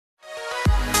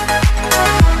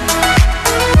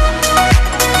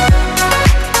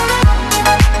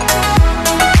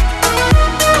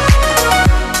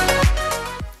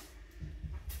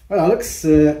Alex,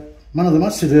 man of the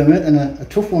match today, mate, and a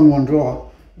tough 1-1 draw.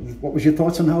 What was your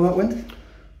thoughts on how that went?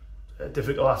 A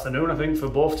difficult afternoon, I think, for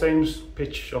both teams.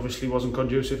 Pitch obviously wasn't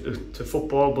conducive to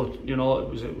football, but you know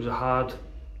it was a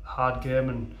hard game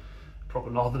and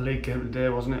proper Northern League game today,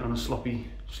 wasn't it? On a sloppy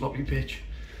pitch.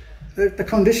 The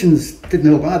conditions didn't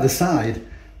help either side,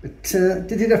 but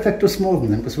did it affect us more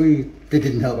than them? Because they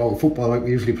didn't help our football like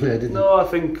we usually play, did they? No, I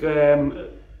think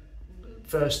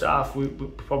first half we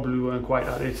probably weren't quite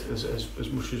at it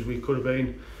as much as we could have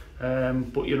been.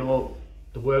 But you know,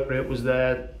 the work rate was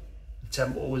there, the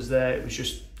tempo was there. It was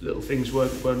just little things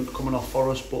weren't coming off for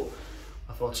us. But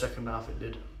I thought second half it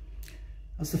did.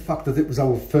 Has the fact that it was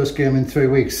our first game in 3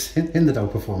 weeks hindered our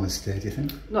performance today, do you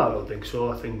think? No, I don't think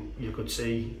so. I think you could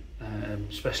see,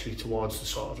 especially towards the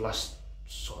sort of last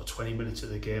 20 minutes of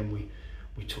the game,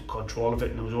 we took control of it,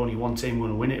 and there was only one team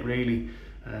going to win it really.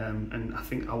 And I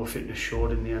think our fitness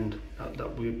showed in the end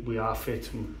that we are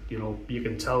fit, and you know you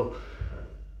can tell.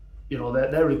 You know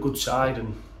they're a good side,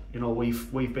 and you know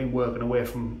we've been working away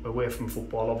from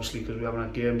football obviously because we haven't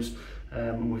had games,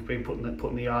 and we've been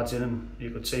putting the yards in, and you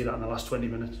could see that in the last 20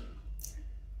 minutes.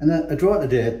 And a draw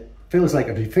today feels like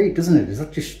a defeat, doesn't it? Does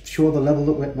that just show the level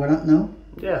that we're at now?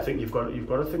 Yeah, I think you've got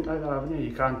to think like that, haven't you?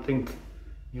 You can't think,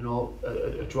 you know,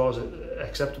 a draw's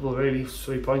acceptable really.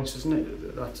 3 points, isn't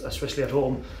it? That's especially at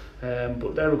home.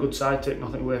 But they're a good side. Take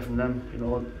nothing away from them. You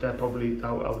know, they're probably,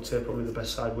 I would say, probably the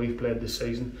best side we've played this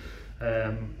season.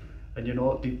 And you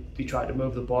know, they tried to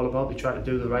move the ball about. They tried to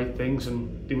do the right things,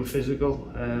 and they were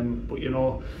physical. But you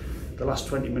know, the last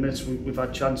 20 minutes we've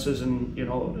had chances, and you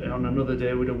know, on another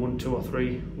day we'd have won 2 or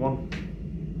 3-1.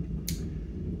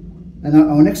 And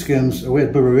our next game's away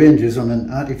at Borough Rangers on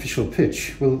an artificial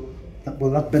pitch. Will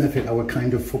that benefit our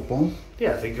kind of football?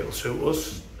 Yeah, I think it'll suit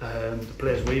us. The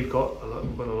players we've got a lot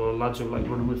of lads who like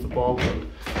running with the ball,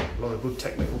 and a lot of good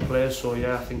technical players. So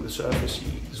yeah, I think the surface,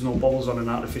 there's no bubbles on an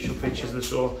artificial pitch, is there?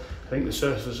 So I think the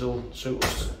surface will suit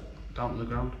us down to the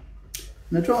ground.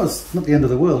 And the draw's not the end of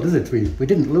the world, is it? We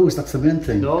didn't lose, that's the main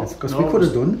thing. No, because we could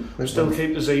have done. We still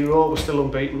keep the 0. We're still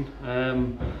unbeaten.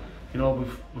 You know,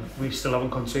 we still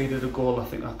haven't conceded a goal. I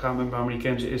can't remember how many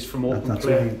games it is from open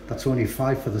play. That's only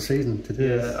 5 for the season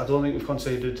today. Yeah, I don't think we've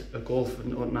conceded a goal for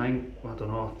 9. I don't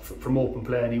know, from open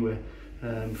play anyway,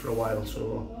 for a while.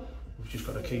 So we've just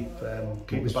got to keep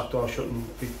the back door shut and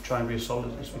try and be as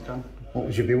solid as we can. What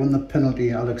would you be on the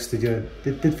penalty, Alex? Did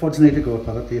Fods need to go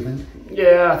for that, do you think?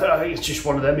 Yeah, I think it's just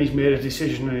one of them. He's made a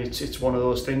decision, and it's one of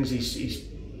those things. He's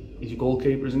a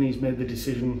goalkeeper, isn't he? He's made the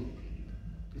decision.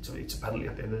 It's a penalty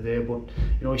at the end of the day, but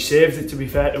you know he saved it, to be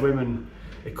fair to him, and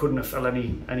it couldn't have felt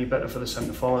any better for the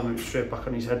centre forward, and it was straight back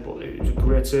on his head. But it was a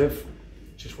great save.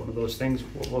 It's just one of those things.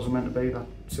 What wasn't meant to be, that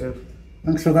save.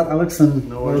 Thanks for that, Alex, and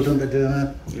no well done to do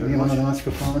your man of the match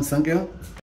performance. Thank you.